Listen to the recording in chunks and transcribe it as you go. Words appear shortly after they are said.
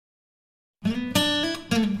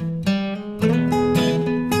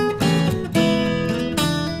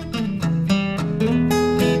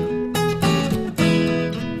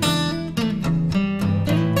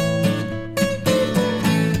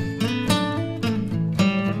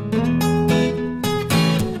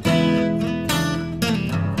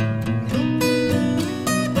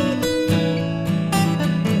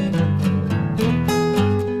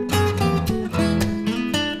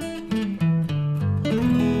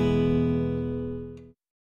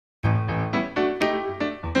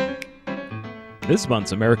This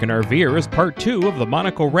month's American RVer is part 2 of the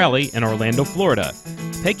Monaco Rally in Orlando, Florida.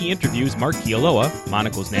 Peggy interviews Mark Kealoha,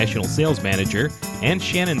 Monaco's National Sales Manager, and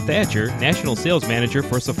Shannon Thatcher, National Sales Manager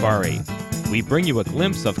for Safari. We bring you a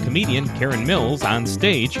glimpse of comedian Karen Mills on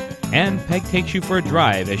stage, and Peg takes you for a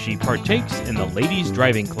drive as she partakes in the ladies'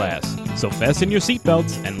 driving class. So fasten your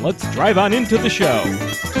seatbelts and let's drive on into the show.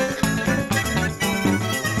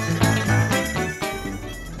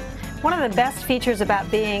 One of the best features about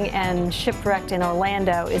being in Shipwrecked in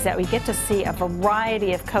Orlando is that we get to see a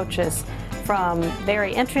variety of coaches from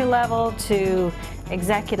very entry level to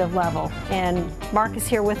executive level. And Mark is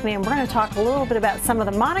here with me, and we're going to talk a little bit about some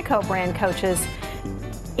of the Monaco brand coaches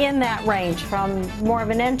in that range, from more of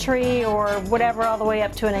an entry or whatever all the way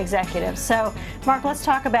up to an executive. So Mark, let's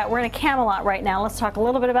talk about, we're in a Camelot right now. Let's talk a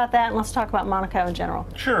little bit about that, and let's talk about Monaco in general.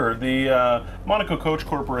 Sure. The Monaco Coach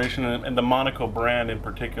Corporation and the Monaco brand in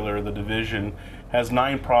particular, the division, has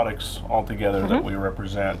 9 products altogether that we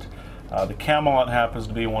represent. The Camelot happens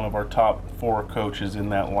to be one of our top 4 coaches in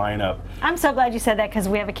that lineup. I'm so glad you said that because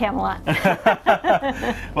we have a Camelot.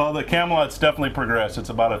 Well, the Camelot's definitely progressed. It's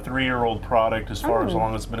about a 3-year-old product as far as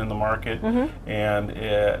long as it's been in the market. And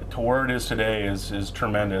to where it is today is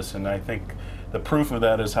tremendous. And I think the proof of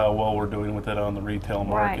that is how well we're doing with it on the retail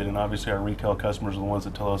market. Right. And obviously our retail customers are the ones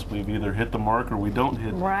that tell us we've either hit the mark or we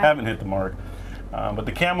haven't hit the mark. But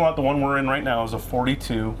the Camelot, the one we're in right now, is a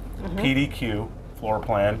 42 PDQ floor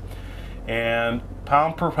plan. And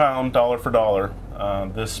pound per pound, dollar for dollar,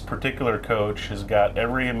 this particular coach has got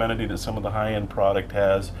every amenity that some of the high-end product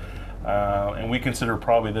has, and we consider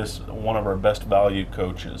probably this one of our best valued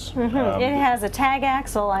coaches. It has a tag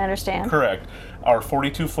axle, I understand. Correct. Our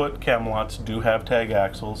 42-foot Camelots do have tag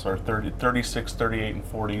axles. Our 36, 38, and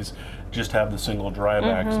 40s just have the single drive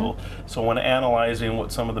axle. So when analyzing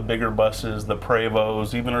what some of the bigger buses, the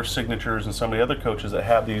Prevos, even our Signatures, and some of the other coaches that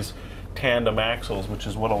have these tandem axles, which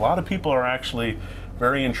is what a lot of people are actually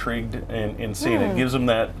very intrigued in seeing. It gives them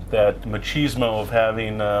that machismo of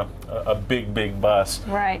having a big bus.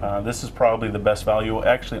 Right. This is probably the best value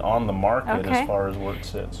actually on the market as far as where it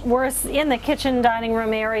sits. We're in the kitchen dining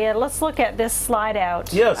room area. Let's look at this slide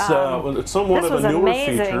out. Yes, it's somewhat of a newer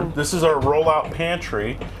feature. This is our rollout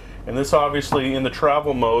pantry. And this obviously in the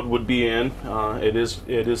travel mode would be in. It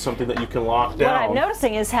is something that you can lock down. What I'm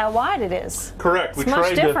noticing is how wide it is. Correct. It's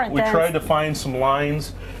much different we tried to find some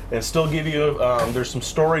lines and still give you, there's some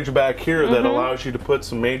storage back here that allows you to put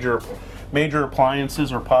some major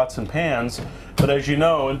appliances or pots and pans. But as you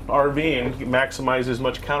know, in RVing, maximize as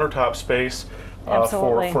much countertop space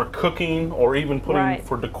for cooking or even putting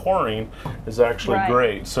for decoring is actually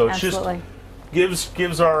great. So it's just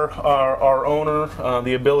gives our owner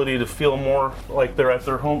the ability to feel more like they're at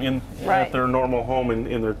their home at their normal home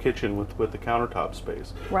in their kitchen with the countertop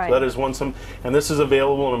space. Right. So that is and this is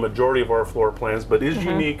available in a majority of our floor plans, but is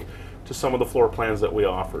unique to some of the floor plans that we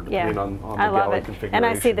offer, depending on the galley configuration. And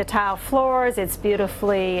I see the tile floors. It's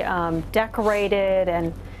beautifully decorated,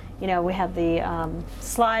 and you know, we have the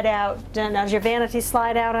slide out. Now, does your vanity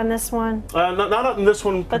slide out on this one? Not on this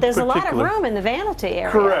one. But there's a lot of room in the vanity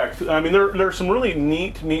area. Correct. I mean, there's some really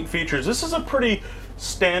neat features. This is a pretty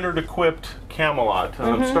standard equipped Camelot.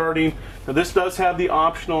 Now this does have the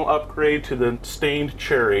optional upgrade to the stained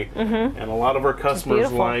cherry, and a lot of our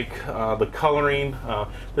customers like the coloring.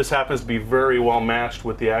 This happens to be very well matched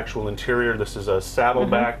with the actual interior. This is a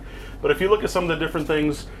saddleback. But if you look at some of the different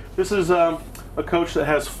things, this is a coach that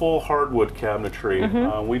has full hardwood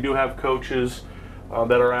cabinetry. We do have coaches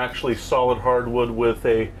that are actually solid hardwood with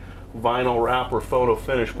a vinyl wrap or photo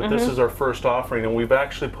finish, but this is our first offering, and we've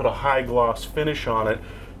actually put a high gloss finish on it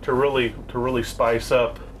to really spice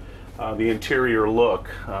up the interior look.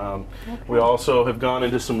 We also have gone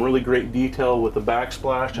into some really great detail with the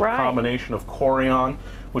backsplash, a combination of Corian,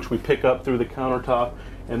 which we pick up through the countertop,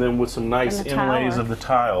 and then with some nice inlays of the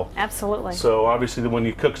tile. Absolutely. So obviously when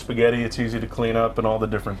you cook spaghetti, it's easy to clean up and all the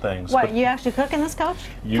different things. What, you actually cook in this coach?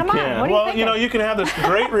 You Come can. on, what are you thinking? You know, you can have this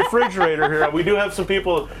great refrigerator here. We do have some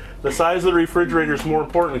people, the size of the refrigerator is more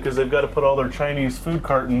important because they've got to put all their Chinese food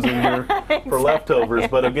cartons in here for leftovers.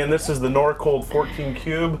 But again, this is the Norcold 14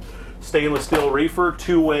 Cube stainless steel reefer,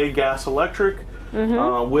 2-way gas electric.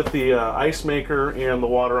 With the ice maker and the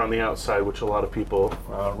water on the outside, which a lot of people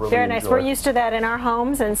really Very nice. enjoy. We're used to that in our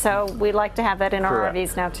homes, and so we like to have that in our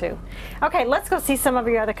RVs now too. Okay, let's go see some of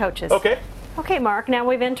your other coaches. Okay. Okay, Mark, now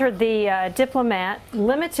we've entered the Diplomat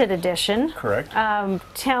Limited Edition. Correct.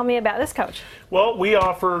 Tell me about this coach. Well, we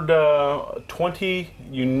offered 20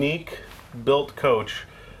 unique built coach.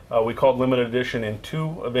 We called limited edition in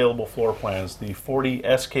 2 available floor plans, the 40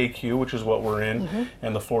 SKQ, which is what we're in,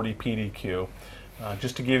 and the 40 PDQ.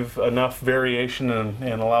 just to give enough variation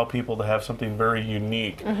and allow people to have something very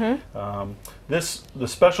unique. The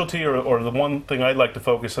specialty or the one thing I'd like to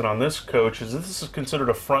focus on this coach is this is considered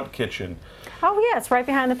a front kitchen. Oh yeah, it's right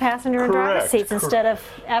behind the passenger and driver seats instead of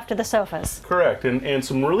after the sofas. Correct, and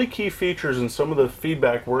some really key features and some of the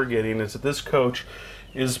feedback we're getting is that this coach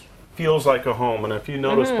feels like a home. And if you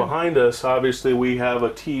notice behind us, obviously we have a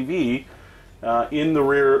TV in the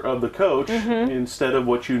rear of the coach instead of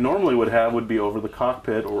what you normally would have would be over the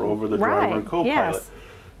cockpit or over the driver and co-pilot. Yes.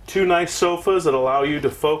 2 nice sofas that allow you to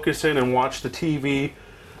focus in and watch the TV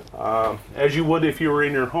as you would if you were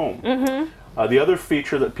in your home. The other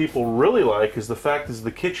feature that people really like is the fact that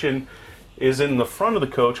the kitchen is in the front of the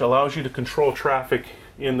coach, allows you to control traffic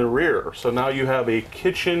in the rear. So now you have a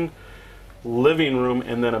kitchen, living room,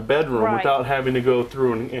 and then a bedroom without having to go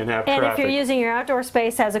through and have traffic. And if you're using your outdoor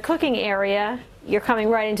space as a cooking area, you're coming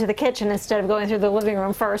right into the kitchen instead of going through the living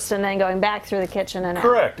room first and then going back through the kitchen and out.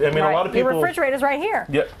 Correct. I mean, a lot of people... Your refrigerator's right here.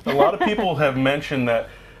 Yeah, a lot of people have mentioned that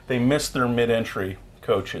they miss their mid-entry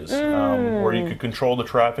coaches, where you could control the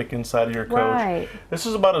traffic inside of your coach. This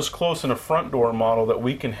is about as close in a front door model that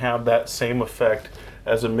we can have that same effect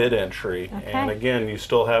as a mid-entry. And again, you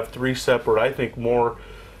still have 3 separate, I think more...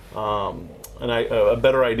 a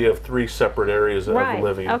better idea of 3 separate areas of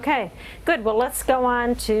living. Okay, good. Well, let's go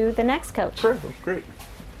on to the next coach. Sure, great.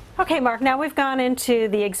 Okay, Mark, now we've gone into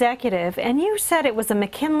the executive, and you said it was a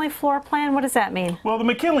McKinley floor plan. What does that mean? Well, the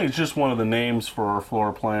McKinley is just one of the names for our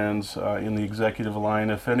floor plans in the executive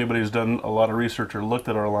line. If anybody's done a lot of research or looked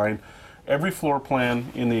at our line, every floor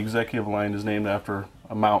plan in the executive line is named after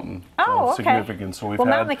a mountain of significance. So we've had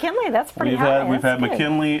Mount McKinley, that's pretty high. We've had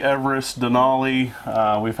McKinley, Everest, Denali.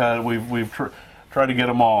 We've tried to get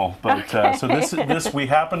them all. But so this we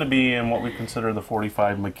happen to be in what we consider the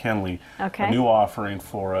 45 McKinley, a new offering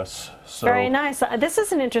for us. So very nice. This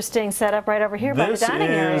is an interesting setup right over here by the dining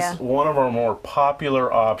area. This is one of our more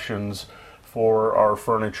popular options for our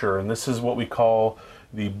furniture, and this is what we call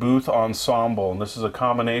the booth ensemble. And this is a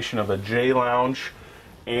combination of a J lounge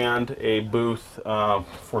and a booth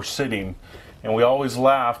for sitting. And we always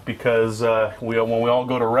laugh because when we all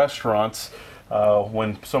go to restaurants,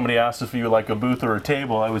 when somebody asks if you like a booth or a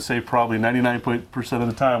table, I would say probably 99% of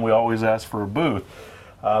the time we always ask for a booth.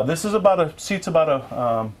 This is seats about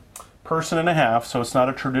a person and a half, so it's not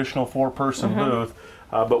a traditional 4-person booth,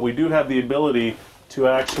 but we do have the ability to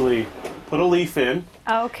actually put a leaf in,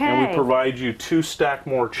 and we provide you 2 stack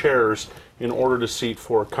more chairs in order to seat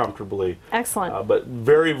 4 comfortably. Excellent. But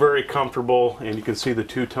very, very comfortable, and you can see the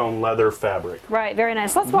 2-tone leather fabric. Right, very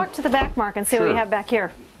nice. Let's walk to the back, Mark, and see what we have back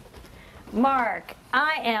here. Mark,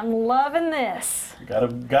 I am loving this.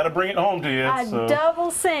 Gotta bring it home to you. A double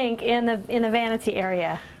sink in the vanity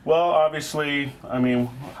area. Well, obviously, I mean,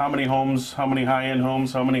 how many high-end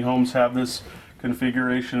homes, how many homes have this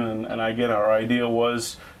configuration? And again, our idea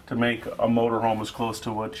was to make a motorhome as close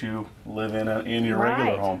to what you live in your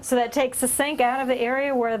regular home. So that takes the sink out of the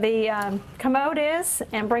area where the commode is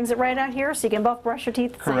and brings it right out here, so you can both brush your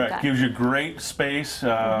teeth at the same time. Correct. Gives you great space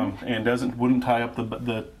and wouldn't tie up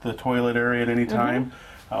the toilet area at any time.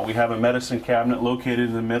 We have a medicine cabinet located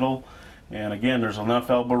in the middle. And again, there's enough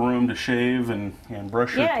elbow room to shave and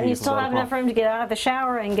brush your teeth. Yeah, and you still have enough room to get out of the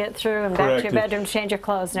shower and get through and back to your bedroom to change your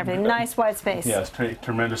clothes and everything. Nice wide space. Yes,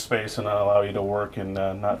 tremendous space, and that'll allow you to work and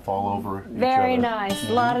not fall over each other. Very nice.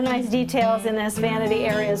 A lot of nice details in this vanity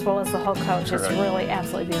area as well as the whole coach. It's really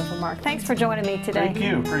absolutely beautiful, Mark. Thanks for joining me today. Thank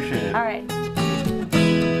you. Appreciate it. All right.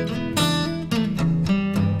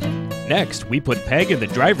 Next, we put Peg in the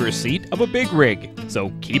driver's seat of a big rig,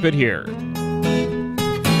 so keep it here.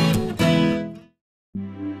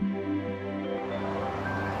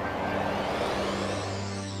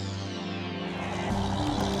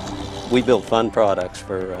 We build fun products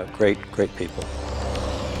for great people.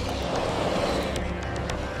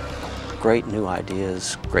 Great new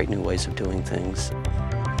ideas, great new ways of doing things.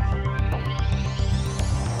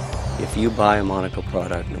 If you buy a Monaco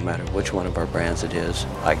product, no matter which one of our brands it is,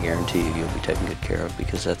 I guarantee you'll be taken good care of,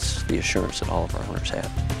 because that's the assurance that all of our owners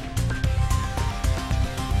have.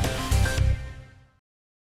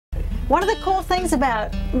 One of the cool things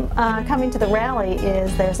about coming to the rally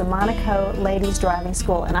is there's a Monaco Ladies Driving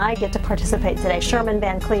School, and I get to participate today. Sherman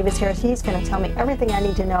Van Cleve is here. He's going to tell me everything I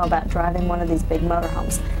need to know about driving one of these big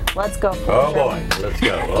motorhomes. Let's go for it. Oh boy, let's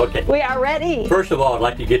go. Okay. We are ready. First of all, I'd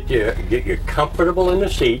like to get you comfortable in the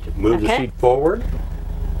seat. Move the seat forward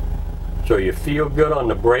so you feel good on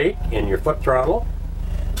the brake and your foot throttle.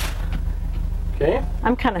 Okay.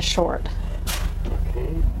 I'm kind of short.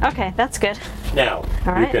 Okay, that's good. Now,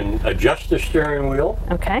 you can adjust the steering wheel.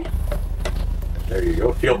 Okay. There you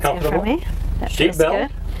go. Feel comfortable. Seat belt.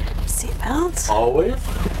 seatbelts. Always.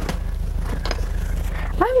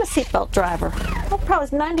 I'm a seatbelt driver. Well, probably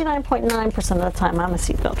 99.9% of the time I'm a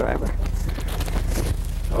seatbelt driver.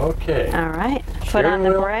 Okay. All right. Put on the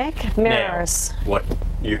Steering wheel. brake. Mirrors. Now, what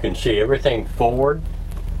you can see everything forward,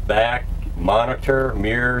 back, monitor,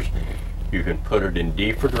 mirrors. You can put it in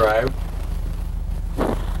D for drive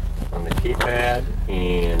on the keypad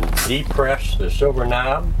and depress the silver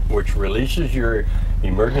knob, which releases your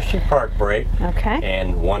emergency park brake. Okay.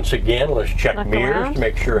 And once again, let's check Look mirrors around. to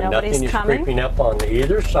make sure Nobody's nothing is coming. creeping up on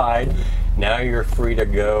either side. Now you're free to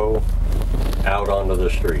go out onto the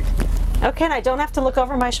street. Okay, and I don't have to look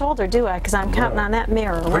over my shoulder, do I? Because I'm counting on that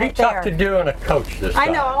mirror Pretty right tough there. to do in a coach this I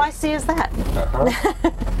time. know, all I see is that.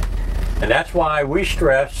 Uh-huh. And that's why we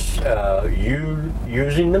stress you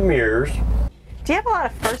using the mirrors. Do you have a lot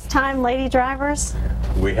of first-time lady drivers?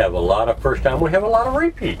 We have a lot of first time. We have a lot of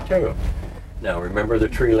repeat too. Now remember the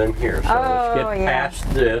tree limb here. So let's get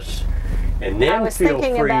past this, and I then was feel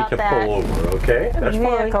thinking free about to that. pull over. Okay, that's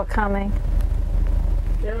Vehicle fine. coming.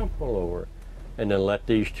 Yeah, pull over, and then let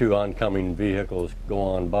these two oncoming vehicles go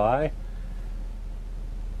on by.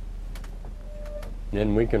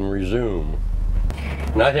 Then we can resume.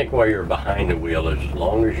 And I think while you're behind the wheel, as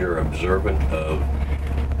long as you're observant of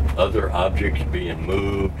other objects being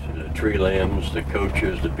moved, the tree limbs, the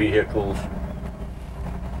coaches, the vehicles.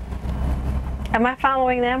 Am I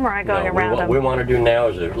following them or am I going around what them? we want to do now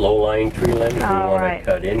is a low-lying tree limb. We Oh, want right.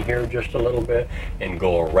 to cut in here just a little bit and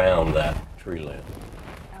go around that tree limb.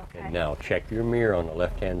 Okay. And now check your mirror on the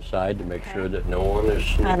left-hand side to make sure that no one is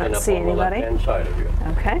sneaking don't up see on the anybody. left-hand side of you.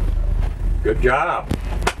 Okay, Good job.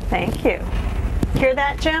 thank you. Hear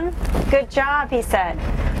that, Jim? Good job, he said.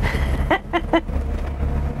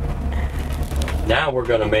 Now we're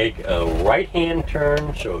going to make a right-hand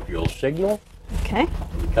turn, so if you'll signal, Okay,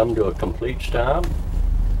 come to a complete stop,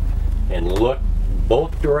 and look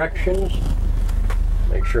both directions.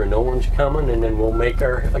 Make sure no one's coming, and then we'll make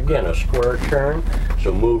again, a square turn.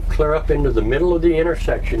 So move clear up into the middle of the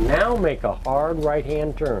intersection. Now make a hard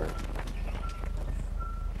right-hand turn.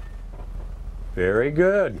 Very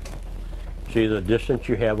good. See the distance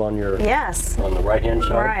you have on your yes, on the right-hand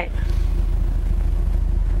side? right.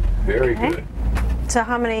 Very Okay. good. So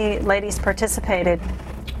how many ladies participated,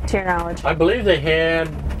 to your knowledge? I believe they had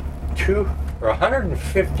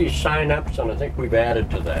 150 sign-ups, and I think we've added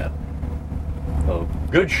to that. So,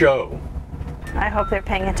 good show. I hope they're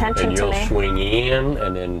paying attention And to you'll me. swing in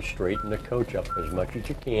and then straighten the coach up as much as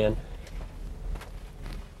you can.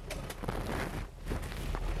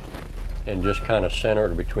 And just kind of center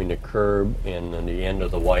it between the curb and then the end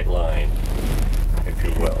of the white line, if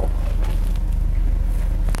you will.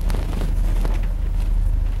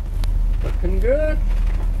 Looking good.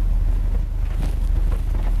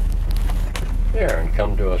 There, and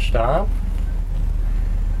come to a stop.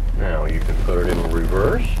 Now you can put it in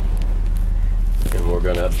reverse. And we're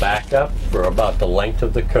going to back up for about the length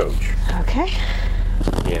of the coach. Okay,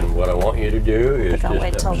 And what I want you to do is I'll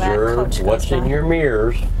wait just till that coach observe goes what's in by. your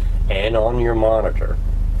mirrors and on your monitor.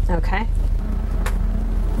 okay.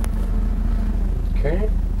 Okay?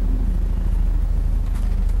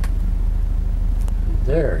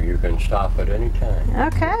 There, you can stop at any time.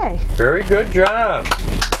 Okay. Very good job.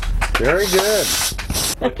 Very good.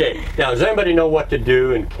 Okay, now does anybody know what to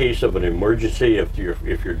do in case of an emergency if your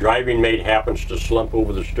driving mate happens to slump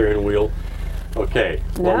over the steering wheel? Okay,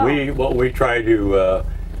 No. what we try to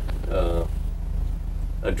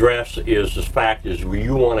address is the fact is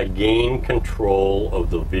you want to gain control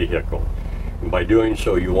of the vehicle. And by doing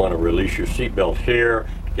so, you want to release your seatbelt here,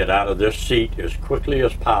 get out of this seat as quickly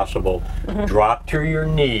as possible, drop to your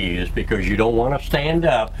knees because you don't want to stand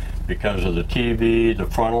up because of the TV, the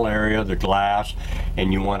frontal area, the glass,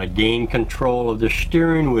 and you want to gain control of the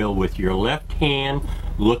steering wheel with your left hand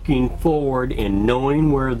looking forward and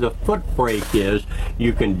knowing where the foot brake is.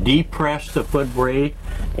 You can depress the foot brake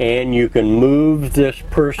and you can move this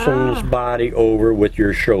person's body over with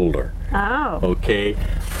your shoulder. Oh, Okay,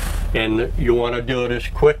 and you want to do it as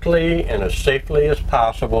quickly and as safely as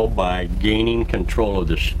possible by gaining control of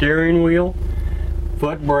the steering wheel,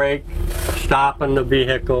 foot brake, stopping the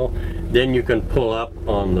vehicle, then you can pull up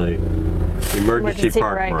on the emergency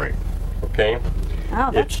park brake. brake. Okay,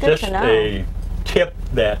 oh, that's it's good just to know. a tip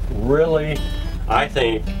that really, I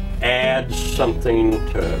think, adds something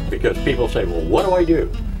to, because people say, well, what do I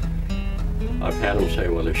do? I've had them say,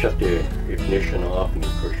 well, they shut the ignition off, and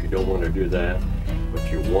of course you don't want to do that. But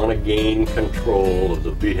you want to gain control of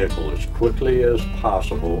the vehicle as quickly as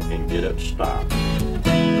possible and get it stopped.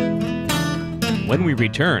 When we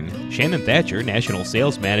return, Shannon Thatcher, National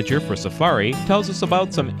Sales Manager for Safari, tells us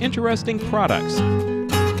about some interesting products.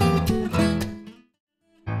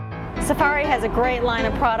 Safari has a great line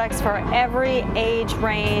of products for every age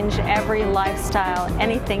range, every lifestyle,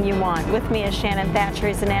 anything you want. With me is Shannon Thatcher.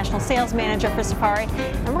 He's the National Sales Manager for Safari,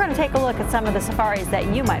 and we're going to take a look at some of the Safaris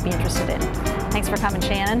that you might be interested in. Thanks for coming,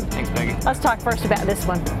 Shannon. Thanks, Peggy. Let's talk first about this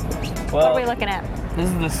one. What are we looking at? This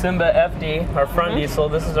is the Simba FD, our front diesel.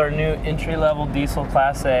 This is our new entry-level diesel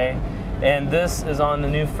Class A, and this is on the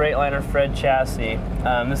new Freightliner Fred chassis.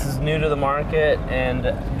 This is new to the market, and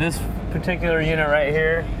this particular unit right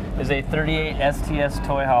here is a 38 STS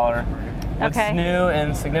toy hauler. What's new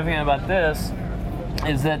and significant about this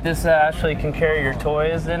is that this actually can carry your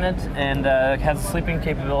toys in it, and has a sleeping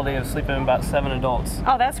capability of sleeping about 7 adults.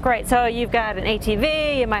 Oh, that's great. So you've got an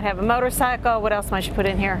ATV, you might have a motorcycle. What else might you put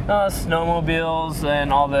in here? Snowmobiles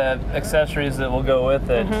and all the accessories that will go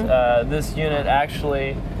with it. This unit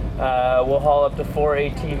actually will haul up to 4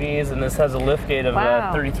 ATVs, and this has a lift gate of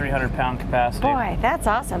 3,300 pound capacity. Boy, that's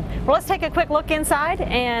awesome. Well, let's take a quick look inside,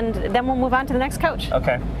 and then we'll move on to the next coach.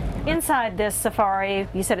 Okay. Inside this Safari,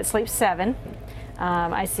 you said it sleeps 7.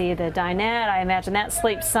 I see the dinette. I imagine that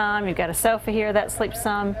sleeps some. You've got a sofa here that sleeps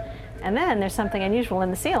some. And then there's something unusual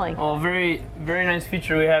in the ceiling. Well, very nice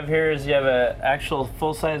feature we have here is you have an actual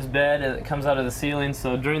full-size bed that comes out of the ceiling.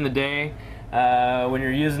 So during the day, when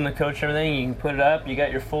you're using the coach and everything, you can put it up. You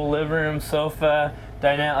got your full living room, sofa,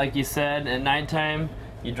 dinette, like you said. At nighttime,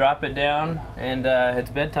 you drop it down, and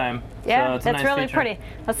it's bedtime. Yeah, so it's that's a nice really feature. pretty.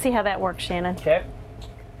 Let's see how that works, Shannon. Okay.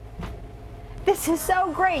 This is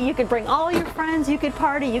so great. You could bring all your friends, you could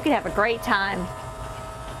party, you could have a great time.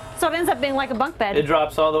 So it ends up being like a bunk bed. It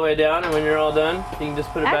drops all the way down, and when you're all done, you can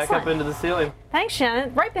just put it back up into the ceiling. Thanks,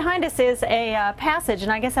 Shannon. Right behind us is a Passage,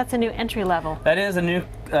 and I guess that's a new entry level. That is a new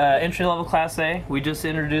entry-level Class A. We just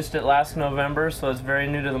introduced it last November, so it's very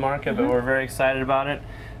new to the market, but we're very excited about it.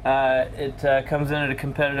 It comes in at a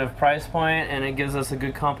competitive price point, and it gives us a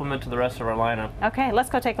good complement to the rest of our lineup. Okay,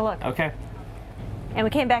 let's go take a look. Okay. And we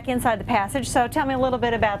came back inside the Passage, so tell me a little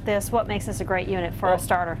bit about this. What makes this a great unit for a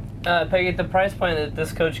starter? Peggy, at the price point that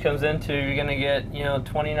this coach comes into, you're going to get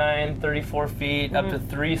 29, 34 feet, up to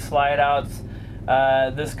 3 slide outs.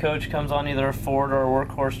 This coach comes on either a Ford or a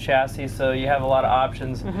Workhorse chassis, so you have a lot of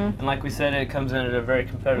options. And like we said, it comes in at a very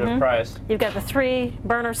competitive price. You've got the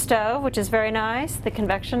 3-burner stove, which is very nice, the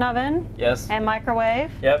convection oven, and microwave.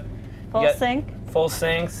 Yep. Full sink. Full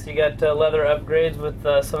sinks. You got leather upgrades with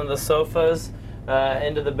some of the sofas.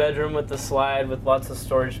 Into the bedroom with the slide with lots of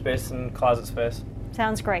storage space and closet space.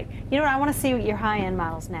 Sounds great. You know what? I want to see your high-end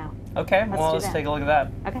models now. Okay, let's take a look at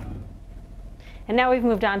that. Okay. And now we've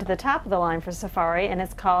moved on to the top of the line for Safari, and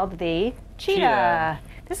it's called the Cheetah.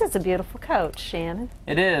 This is a beautiful coach, Shannon.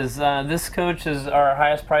 It is. This coach is our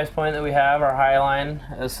highest price point that we have, our high line,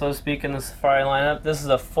 so to speak, in the Safari lineup. This is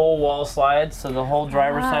a full wall slide, so the whole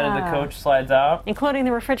driver's side of the coach slides out. Including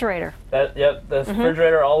the refrigerator. Yep, the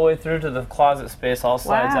refrigerator all the way through to the closet space all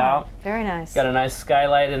slides out. Very nice. Got a nice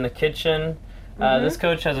skylight in the kitchen. This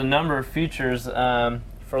coach has a number of features,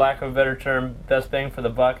 for lack of a better term, best bang for the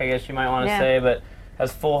buck, I guess you might want to say, but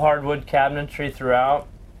has full hardwood cabinetry throughout.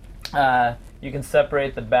 You can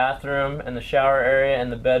separate the bathroom and the shower area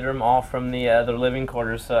and the bedroom all from the living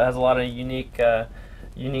quarters, so it has a lot of unique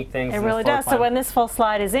things. It really does. So when this full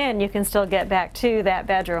slide is in, you can still get back to that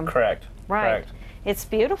bedroom. Correct. Right. Correct. It's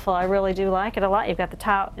beautiful. I really do like it a lot. You've got the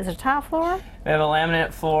tile. Is it a tile floor? We have a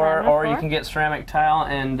laminate floor, you can get ceramic tile,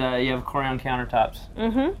 and you have Corian countertops.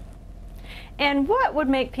 And what would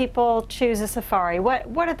make people choose a Safari? What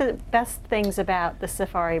are the best things about the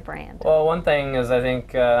Safari brand? Well, one thing is I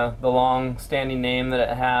think the long-standing name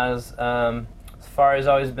that it has. Safari's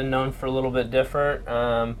always been known for a little bit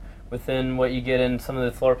different within what you get in some of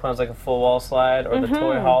the floor plans, like a full wall slide or the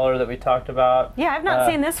toy hauler that we talked about. Yeah, I've not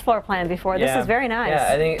seen this floor plan before. This is very nice.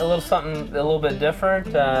 Yeah, I think a little bit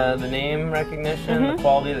different. The name recognition, the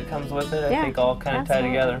quality that comes with it, I think all kind of tie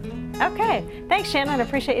together. Okay, thanks, Shannon. I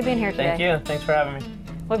appreciate you being here today. Thank you. Thanks for having me.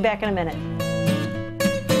 We'll be back in a minute.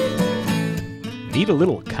 Need a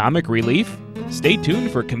little comic relief? Stay tuned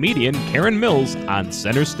for comedian Karen Mills on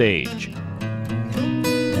Center Stage.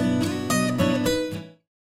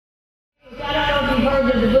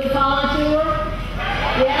 Heard of the Blue Collar Tour?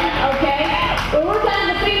 Yeah? Okay. Well, we're kind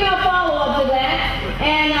of the female follow-up to that.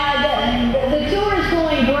 And the tour is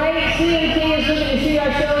going great. CAT is looking to see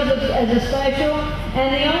our show as a special.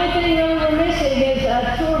 And the only thing really we're missing is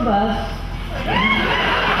a tour bus.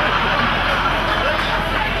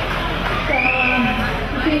 So,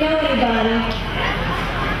 if you know anybody.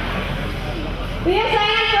 But yes, I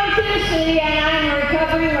am from Tennessee, and I'm a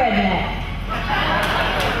recovering redneck.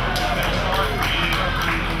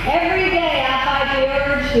 Every day I fight the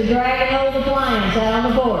urge to drag an old appliance out on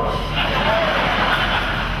the porch.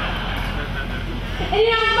 And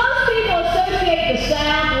most people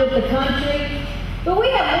with the country. But we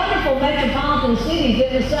have wonderful metropolitan cities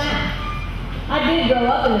in the South. I did grow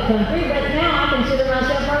up in the country, but now I consider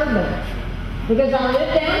myself urban. Because I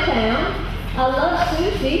live downtown, I love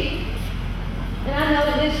sushi, and I know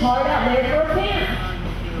that it's hard out there for a parent.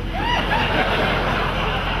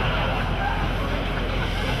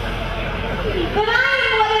 But I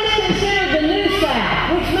am what is considered the New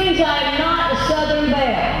South, which means I am not a Southern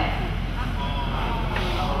belle.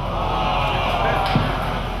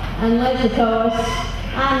 Unless, of course,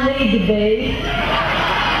 I need to be.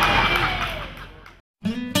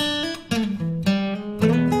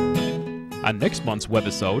 On next month's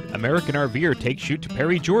webisode, American RVer takes you to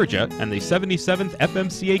Perry, Georgia, and the 77th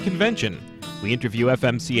FMCA convention. We interview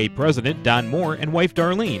FMCA President Don Moore and wife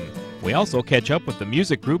Darlene. We also catch up with the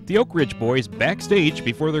music group the Oak Ridge Boys backstage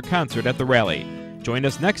before their concert at the rally. Join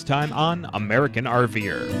us next time on American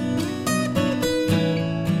RVer.